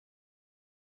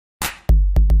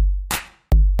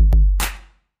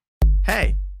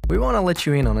we want to let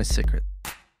you in on a secret.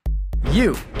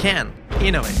 You can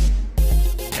innovate.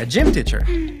 A gym teacher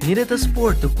needed a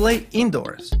sport to play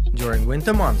indoors during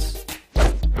winter months.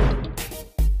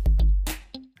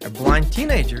 A blind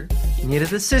teenager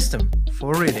needed a system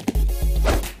for reading.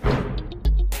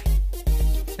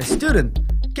 A student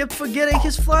kept forgetting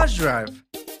his flash drive.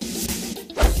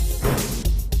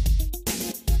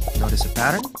 Notice a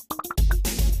pattern?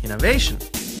 Innovation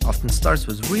often starts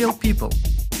with real people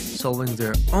solving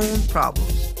their own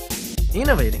problems,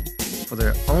 innovating for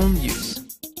their own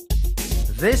use.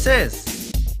 This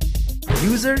is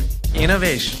user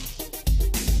innovation.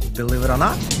 Believe it or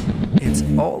not, it's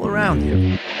all around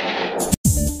you.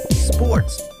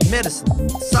 Sports, medicine,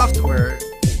 software,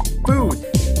 food,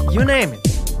 you name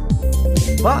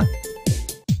it. But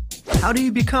how do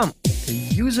you become a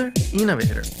user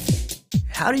innovator?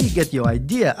 How do you get your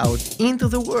idea out into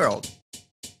the world?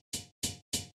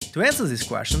 To answer these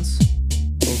questions,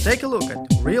 we'll take a look at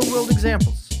real-world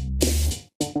examples.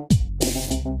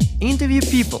 Interview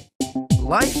people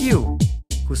like you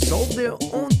who solve their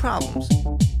own problems.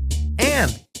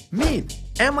 And meet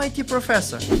MIT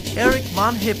professor Eric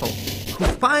von Hippel, who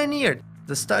pioneered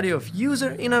the study of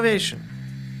user innovation.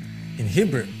 In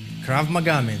Hebrew, Krav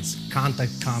Maga means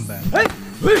contact combat. Hey!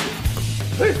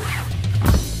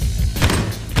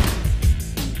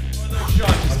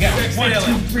 Okay, 1,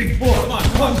 2, 3, 4. Come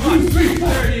on, 1, 2, 3, 4.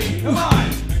 30. Come on.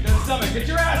 Good stomach. Get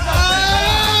your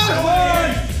ass up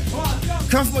there. Come on.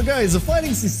 Krav Maga is a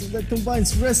fighting system that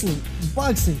combines wrestling,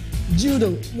 boxing,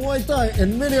 judo, Muay Thai,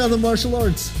 and many other martial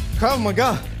arts. Krav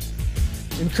Maga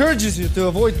encourages you to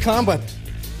avoid combat.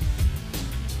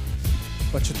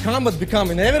 But should combat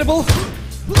become inevitable,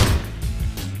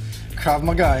 Krav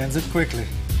Maga ends it quickly.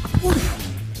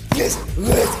 Yes.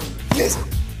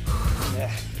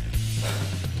 Yeah.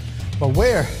 But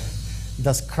where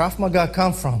does Krav Maga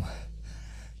come from?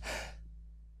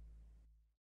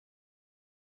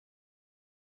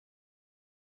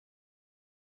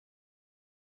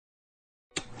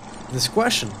 This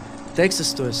question takes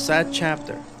us to a sad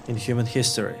chapter in human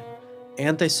history: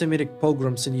 anti-Semitic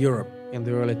pogroms in Europe in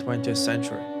the early 20th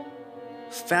century.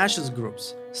 Fascist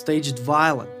groups staged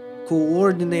violent,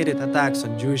 coordinated attacks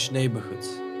on Jewish neighborhoods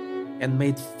and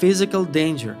made physical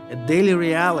danger a daily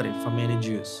reality for many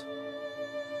Jews.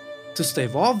 To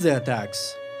stave off the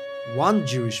attacks, one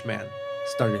Jewish man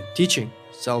started teaching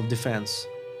self-defense.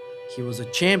 He was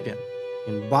a champion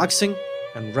in boxing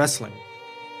and wrestling.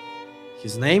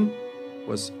 His name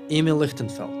was Emil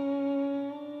Lichtenfeld.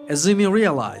 As Emil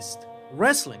realized,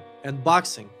 wrestling and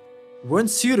boxing weren't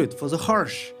suited for the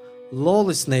harsh,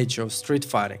 lawless nature of street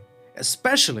fighting,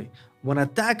 especially when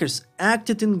attackers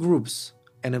acted in groups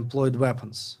and employed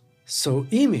weapons. So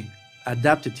Emil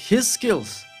adapted his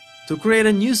skills to create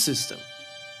a new system,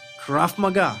 Krav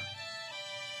Maga.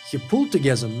 He pulled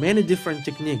together many different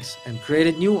techniques and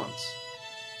created new ones,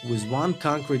 with one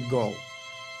concrete goal: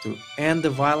 to end the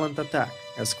violent attack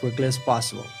as quickly as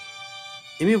possible.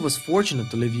 Emil was fortunate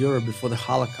to leave Europe before the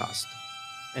Holocaust,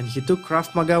 and he took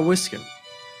Krav Maga with him,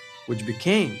 which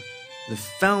became the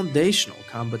foundational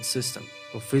combat system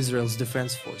of Israel's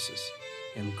defense forces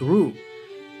and grew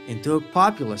into a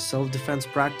popular self-defense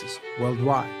practice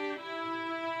worldwide.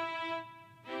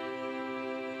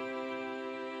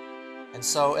 And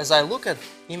so, as I look at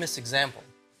Emil's example,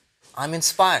 I'm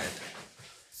inspired.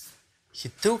 He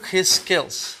took his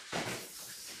skills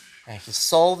and he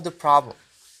solved the problem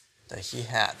that he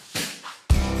had.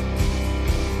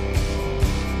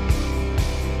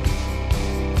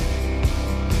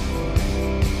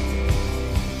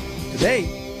 Today,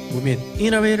 we meet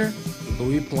innovator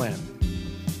Louis Plante,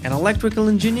 an electrical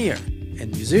engineer and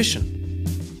musician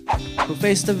who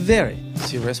faced a very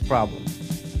serious problem.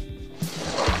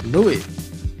 Louis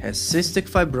has cystic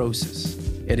fibrosis,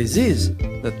 a disease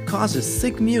that causes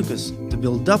thick mucus to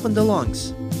build up in the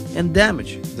lungs and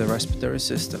damage the respiratory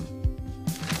system.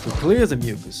 To clear the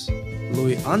mucus,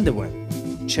 Louis underwent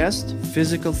chest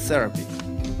physical therapy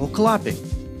or clapping,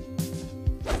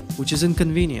 which is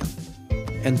inconvenient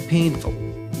and painful.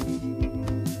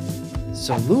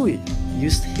 So Louis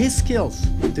used his skills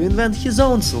to invent his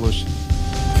own solution.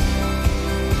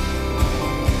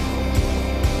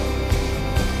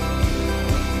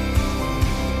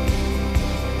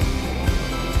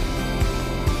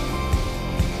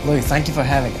 Louis, thank you for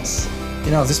having us. You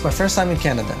know, this is my first time in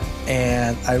Canada,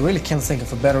 and I really can't think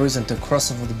of a better reason to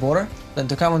cross over the border than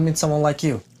to come and meet someone like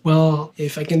you. Well,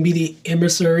 if I can be the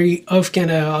emissary of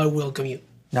Canada, I welcome you.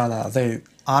 No, the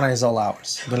honor is all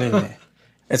ours, believe me.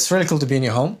 It's really cool to be in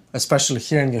your home, especially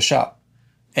here in your shop.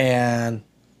 And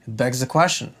it begs the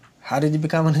question, how did you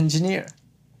become an engineer?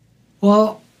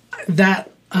 Well, that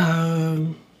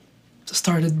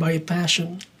started by a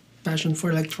passion for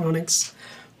electronics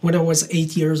when I was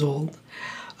 8 years old.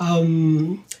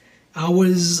 I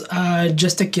was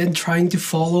just a kid trying to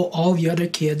follow all the other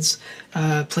kids,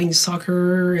 playing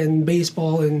soccer and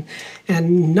baseball, and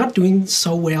not doing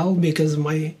so well because of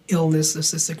my illness, the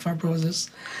cystic fibrosis.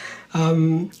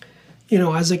 You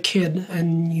know, as a kid,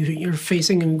 and you're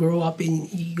facing and grow up, and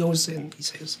he goes and he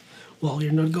says, well,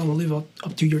 you're not going to live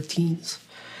up to your teens.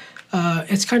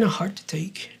 It's kind of hard to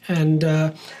take. And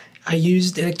I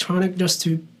used electronic just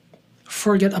to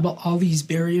forget about all these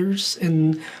barriers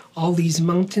and all these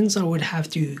mountains I would have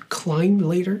to climb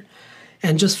later,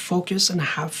 and just focus and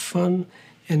have fun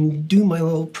and do my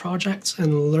little projects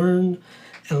and learn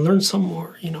some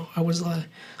more. You know, I was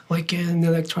like an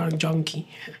electronic junkie.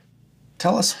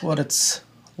 Tell us what it's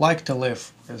like to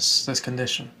live with this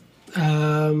condition.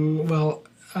 Well,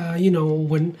 you know,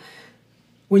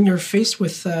 when you're faced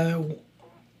with a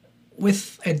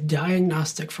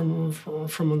diagnostic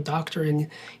from a doctor, and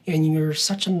you're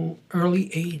such an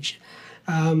early age,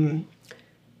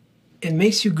 it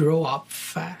makes you grow up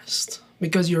fast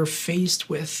because you're faced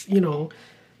with, you know,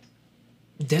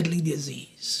 deadly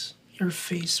disease. You're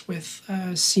faced with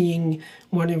seeing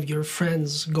one of your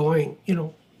friends going, you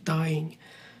know, dying.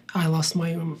 I lost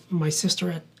my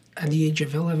sister at the age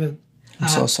of 11. I'm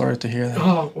so sorry to hear that.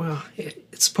 Oh, well,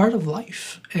 it's part of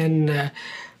life, and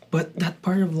but that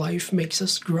part of life makes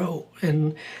us grow,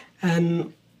 and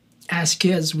as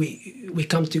kids we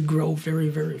come to grow very,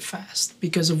 very fast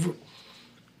because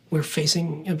we're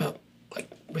facing about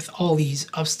with all these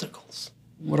obstacles.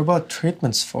 What about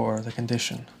treatments for the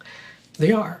condition?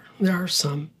 There are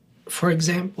some. For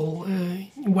example,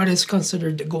 what is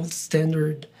considered the gold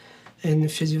standard in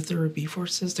physiotherapy for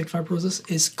cystic fibrosis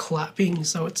is clapping.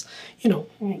 So it's, you know,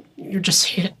 you're just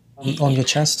hit on your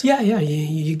chest. Yeah.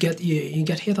 You get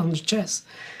hit on the chest,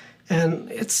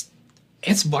 and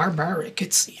it's barbaric.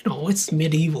 It's, you know, it's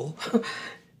medieval.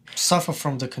 Suffer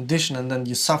from the condition, and then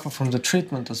you suffer from the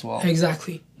treatment as well.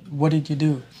 Exactly. What did you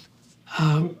do?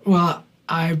 Well,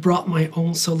 I brought my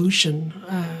own solution.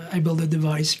 I built a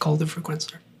device called the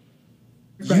Frequencer.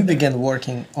 You began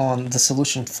working on the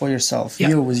solution for yourself, Yeah.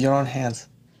 you with your own hands.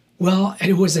 Well,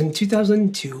 it was in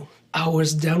 2002. I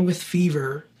was down with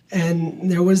fever, and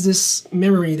there was this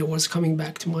memory that was coming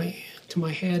back to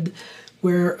my head,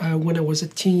 where when I was a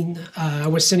teen, I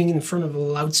was sitting in front of a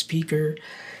loudspeaker,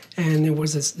 and there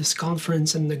was this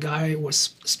conference, and the guy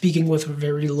was speaking with a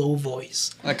very low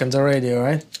voice. Like on the radio,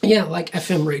 right? Yeah, like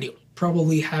FM radio,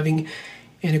 probably having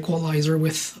an equalizer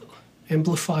with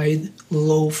amplified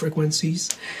low frequencies.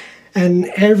 And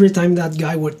every time that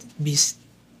guy would be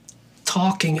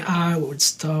talking, I would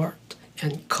start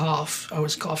and cough. I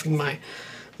was coughing my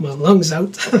lungs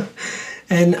out.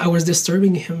 And I was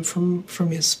disturbing him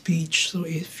from his speech. So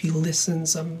if he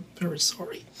listens, I'm very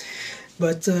sorry.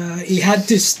 But he had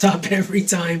to stop every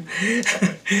time.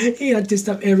 He had to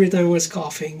stop every time I was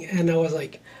coughing. And I was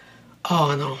like,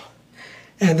 oh no.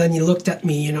 And then he looked at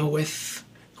me, you know, with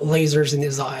lasers in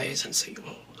his eyes and say,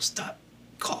 oh, stop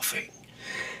coughing.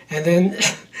 And then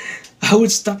I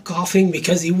would stop coughing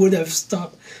because he would have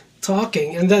stopped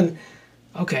talking. And then,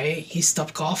 okay, he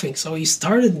stopped coughing. So he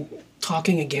started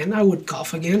talking again. I would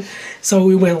cough again. So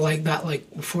we went like that, like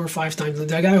 4 or 5 times. The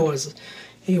guy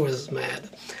he was mad.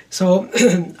 So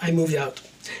I moved out.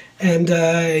 And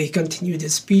he continued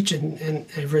his speech, and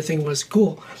everything was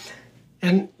cool.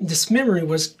 And this memory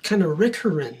was kind of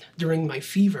recurrent during my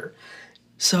fever.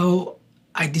 So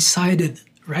I decided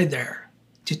right there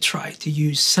to try to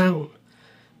use sound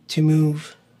to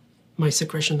move my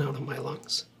secretion out of my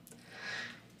lungs.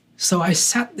 So I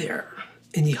sat there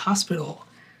in the hospital.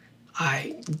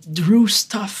 I drew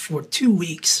stuff for 2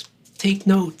 weeks, take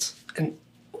notes, and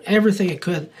everything I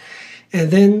could. And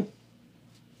then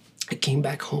I came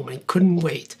back home. I couldn't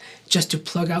wait just to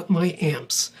plug out my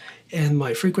amps and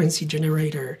my frequency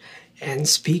generator and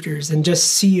speakers and just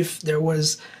see if there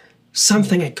was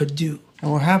something I could do.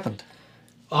 And what happened?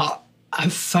 I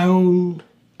found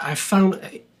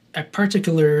a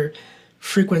particular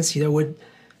frequency that would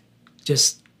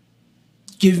just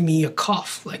give me a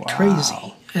cough like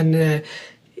crazy. And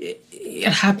it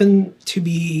happened to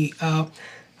be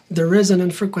the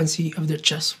resonant frequency of the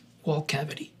chest wall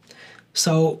cavity.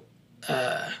 So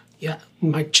yeah,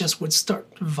 my chest would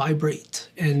start to vibrate,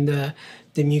 and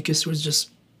the mucus was just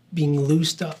being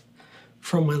loosed up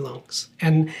from my lungs,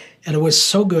 and it was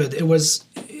so good. It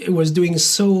was doing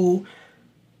so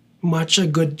much a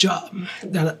good job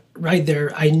that right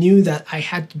there I knew that I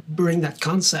had to bring that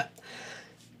concept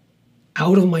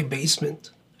out of my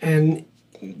basement and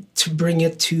to bring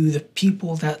it to the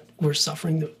people that were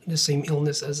suffering the same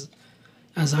illness as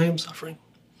I am suffering.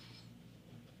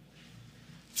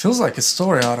 Feels like a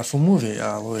story out of a movie,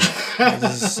 Louis.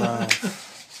 This is,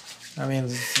 I mean,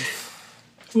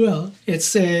 Well,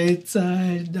 it's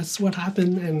that's what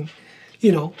happened, and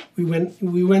you know, we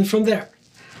went from there.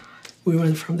 We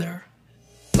went from there.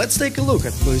 Let's take a look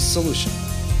at Louis' solution.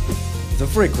 The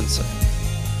Frequencer.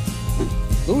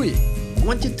 Louis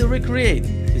wanted to recreate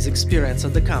his experience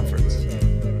at the conference.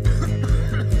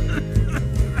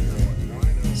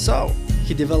 So,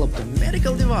 he developed a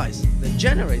medical device that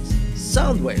generates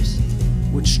sound waves,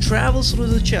 which travels through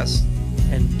the chest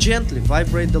and gently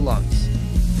vibrate the lungs,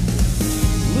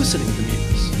 loosening the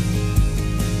mucus.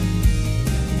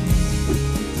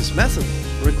 This method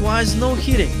requires no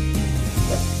heating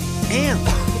and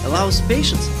allows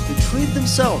patients to treat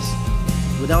themselves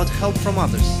without help from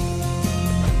others.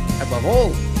 Above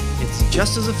all, it's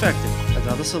just as effective as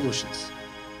other solutions.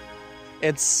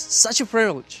 it's such a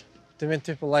privilege to meet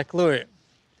people like Louis.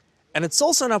 And it's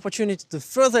also an opportunity to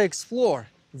further explore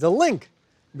the link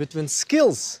between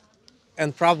skills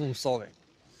and problem solving.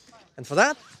 And for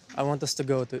that, I want us to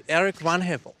go to Eric van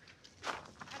Hippel.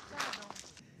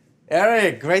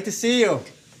 Eric, great to see you.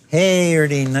 Hey,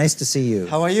 Erdine, nice to see you.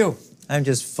 How are you? I'm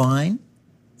just fine.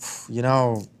 You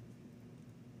know,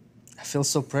 I feel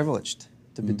so privileged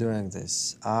to be doing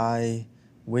this. I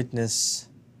witness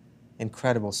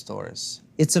incredible stories.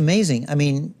 It's amazing. I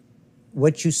mean,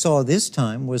 what you saw this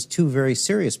time was two very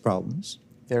serious problems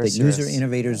Very that serious, user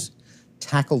innovators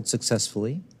tackled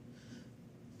successfully.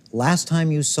 Last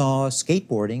time you saw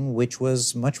skateboarding, which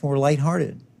was much more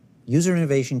lighthearted. User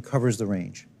innovation covers the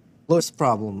range. Louis'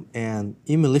 problem and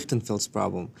Emil Lichtenfeld's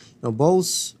problem,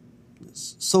 both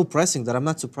so pressing that I'm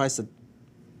not surprised that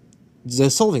they're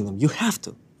solving them. You have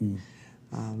to.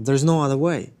 There's no other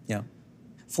way. Yeah.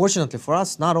 Fortunately for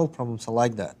us, not all problems are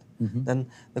like that. Then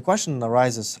the question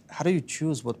arises, how do you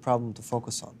choose what problem to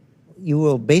focus on? You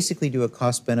will basically do a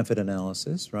cost-benefit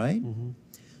analysis, right?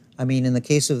 I mean, in the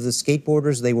case of the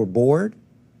skateboarders, they were bored,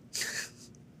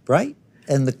 right?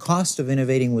 And the cost of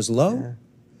innovating was low,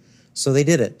 so they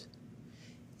did it.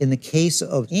 In the case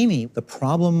of Amy, the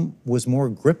problem was more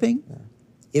gripping.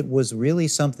 It was really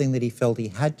something that he felt he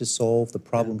had to solve. The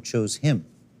problem chose him.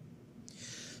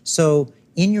 So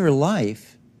in your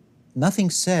life, nothing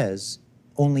says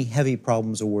only heavy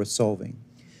problems are worth solving.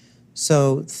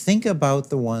 So think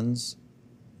about the ones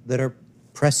that are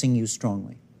pressing you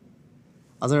strongly.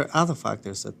 Are there other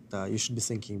factors that you should be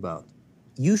thinking about?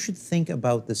 You should think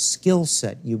about the skill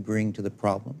set you bring to the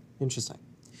problem. Interesting.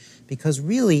 Because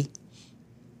really,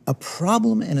 a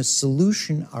problem and a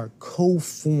solution are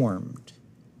co-formed.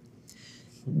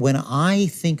 When I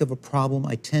think of a problem,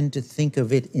 I tend to think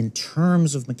of it in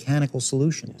terms of mechanical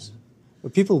solutions.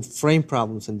 But people frame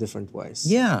problems in different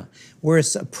ways. Yeah,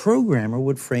 whereas a programmer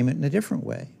would frame it in a different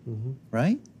way,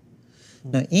 right?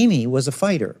 Now, Amy was a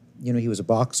fighter. You know, he was a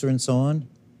boxer and so on.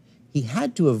 He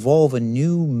had to evolve a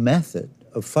new method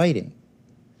of fighting,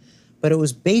 but it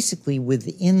was basically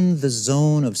within the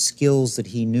zone of skills that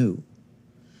he knew.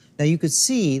 Now, you could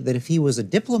see that if he was a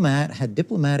diplomat, had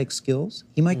diplomatic skills,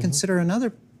 he might consider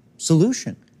another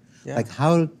solution, like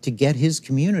how to get his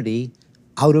community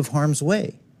out of harm's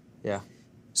way. Yeah.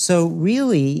 So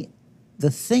really, the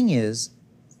thing is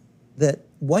that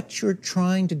what you're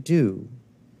trying to do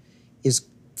is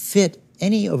fit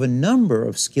any of a number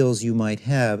of skills you might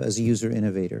have as a user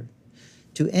innovator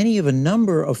to any of a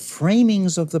number of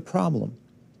framings of the problem.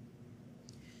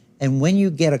 And when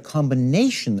you get a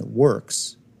combination that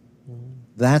works,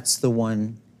 that's the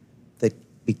one that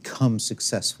becomes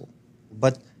successful.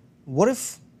 But what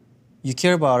if you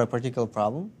care about a particular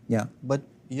problem, Yeah, but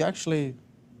you actually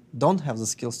don't have the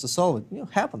skills to solve it? It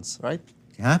happens, right?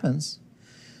 it happens.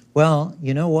 Well,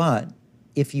 you know what?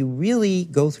 If you really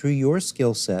go through your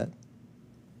skill set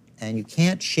and you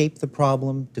can't shape the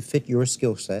problem to fit your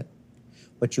skill set,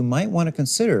 what you might want to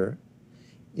consider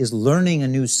is learning a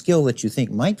new skill that you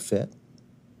think might fit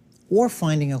or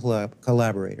finding a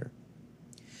collaborator.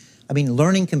 I mean,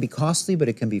 learning can be costly, but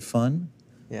it can be fun.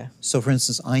 Yeah. So for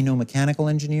instance, I know mechanical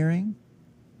engineering.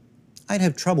 I'd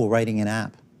have trouble writing an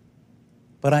app,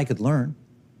 but I could learn.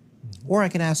 Or I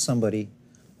could ask somebody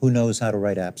who knows how to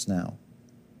write apps now.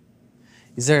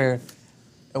 Is there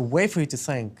a way for you to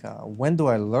think, when do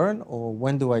I learn or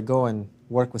when do I go and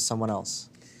work with someone else?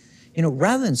 You know,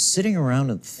 rather than sitting around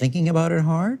and thinking about it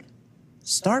hard,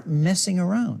 start messing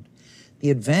around.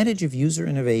 The advantage of user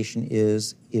innovation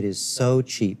is it is so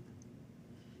cheap,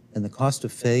 and the cost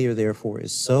of failure, therefore,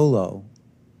 is so low,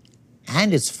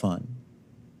 and it's fun.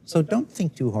 So don't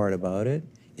think too hard about it.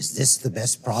 Is this the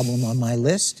best problem on my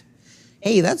list?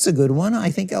 Hey, that's a good one. I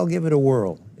think I'll give it a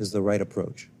whirl, is the right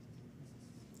approach.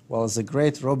 Well, as the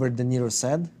great Robert De Niro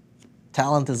said,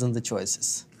 Talent is in the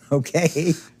choices.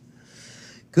 Okay.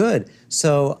 Good.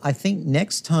 So I think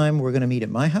next time we're going to meet at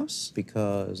my house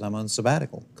because I'm on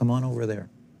sabbatical. Come on over there.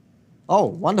 Oh,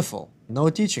 wonderful. No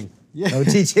teaching. Yeah. No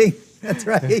teaching. That's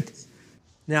right.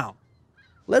 Now,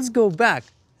 let's go back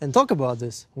and talk about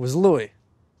this with Louis.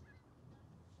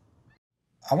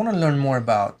 I want to learn more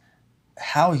about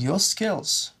how your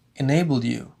skills enabled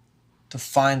you to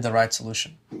find the right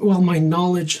solution. Well, my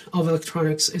knowledge of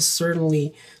electronics is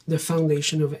certainly the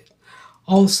foundation of it.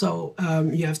 Also,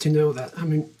 you have to know that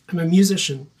I'm a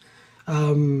musician,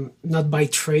 not by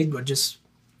trade, but just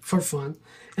for fun.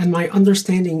 And my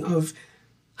understanding of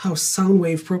how sound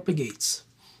wave propagates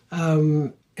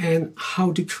and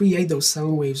how to create those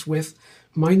sound waves with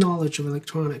my knowledge of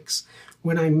electronics,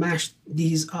 when I mashed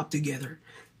these up together,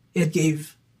 it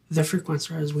gave the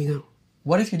frequencer as we know.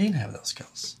 What if you didn't have those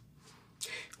skills?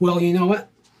 Well, you know what?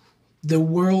 The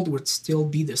world would still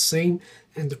be the same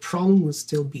and the problem would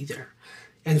still be there.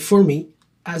 And for me,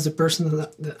 as a person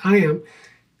that I am,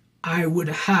 I would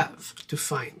have to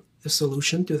find the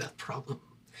solution to that problem.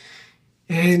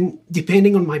 And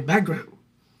depending on my background,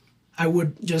 I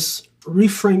would just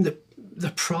reframe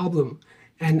the problem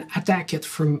and attack it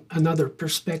from another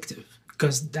perspective,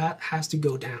 because that has to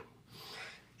go down.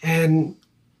 And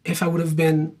if I would have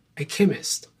been a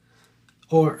chemist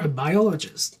or a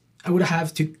biologist, I would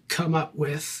have to come up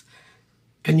with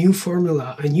a new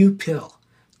formula, a new pill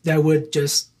that would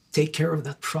just take care of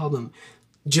that problem,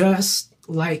 just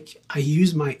like I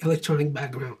use my electronic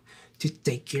background to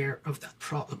take care of that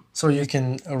problem. So you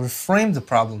can reframe the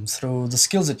problem through the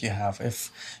skills that you have. If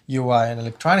you are an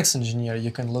electronics engineer, you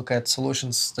can look at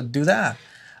solutions that do that.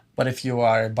 But if you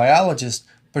are a biologist,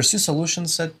 pursue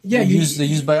solutions that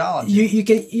use biology. You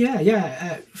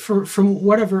can, from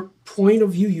whatever point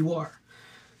of view you are,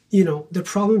 you know, the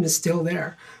problem is still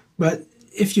there. But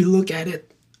if you look at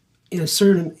it in a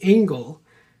certain angle,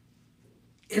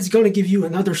 it's going to give you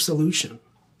another solution,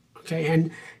 okay?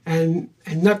 And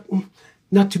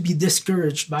not to be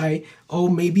discouraged by, oh,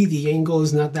 maybe the angle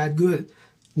is not that good.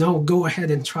 No, go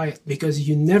ahead and try it, because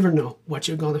you never know what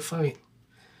you're going to find.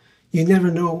 You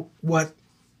never know what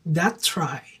that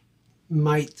try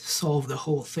might solve the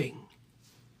whole thing.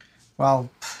 Well,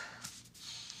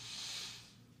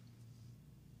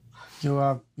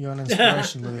 you're an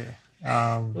inspiration, Louis.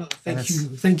 Well, thank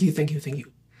you.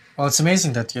 Well, it's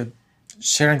amazing that you're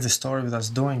sharing this story with us,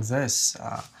 doing this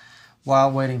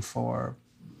while waiting for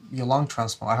your lung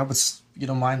transplant. I hope you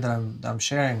don't mind that I'm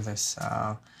sharing this.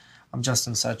 I'm just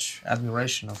in such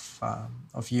admiration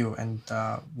of you, and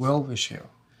we'll wish you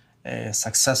a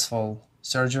successful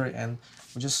surgery, and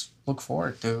we just look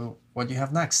forward to what you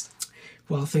have next.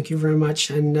 Well, thank you very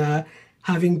much. And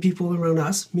having people around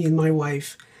us, me and my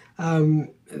wife,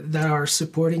 that are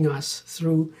supporting us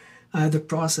through the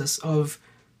process of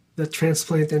the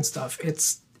transplant and stuff,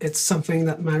 it's something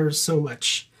that matters so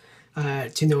much,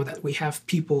 to know that we have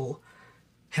people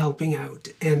helping out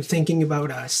and thinking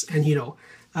about us, and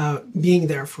being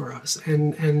there for us,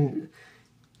 and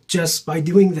just by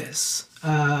doing this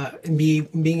and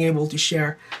being able to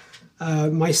share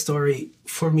my story,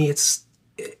 for me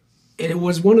it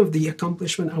was one of the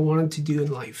accomplishments I wanted to do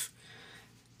in life.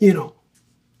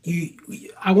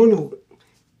 I want to,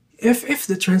 if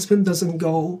the transplant doesn't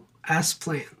go as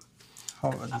planned,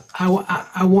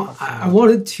 I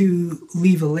wanted to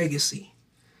leave a legacy,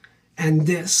 and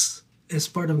this is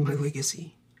part of my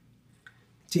legacy.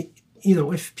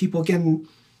 If people can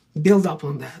build up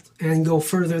on that and go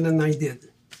further than I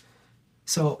did,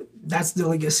 so that's the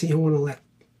legacy I want to let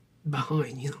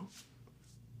behind.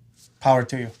 Power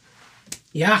to you.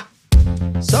 Yeah.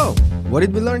 So, what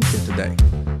did we learn here today?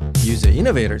 User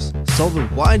innovators solve a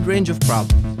wide range of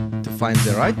problems. To find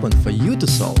the right one for you to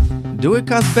solve, do a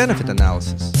cost-benefit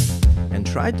analysis and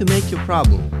try to make your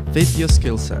problem fit your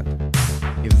skill set.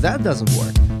 If that doesn't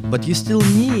work, but you still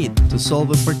need to solve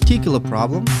a particular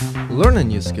problem, learn a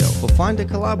new skill or find a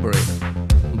collaborator.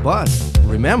 But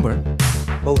remember,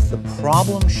 Both the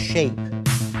problem shape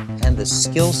and the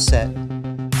skill set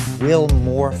will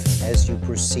morph as you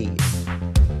proceed.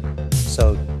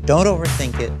 So don't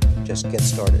overthink it, just get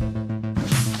started.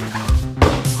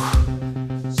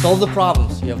 solve the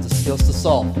problems you have the skills to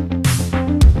solve.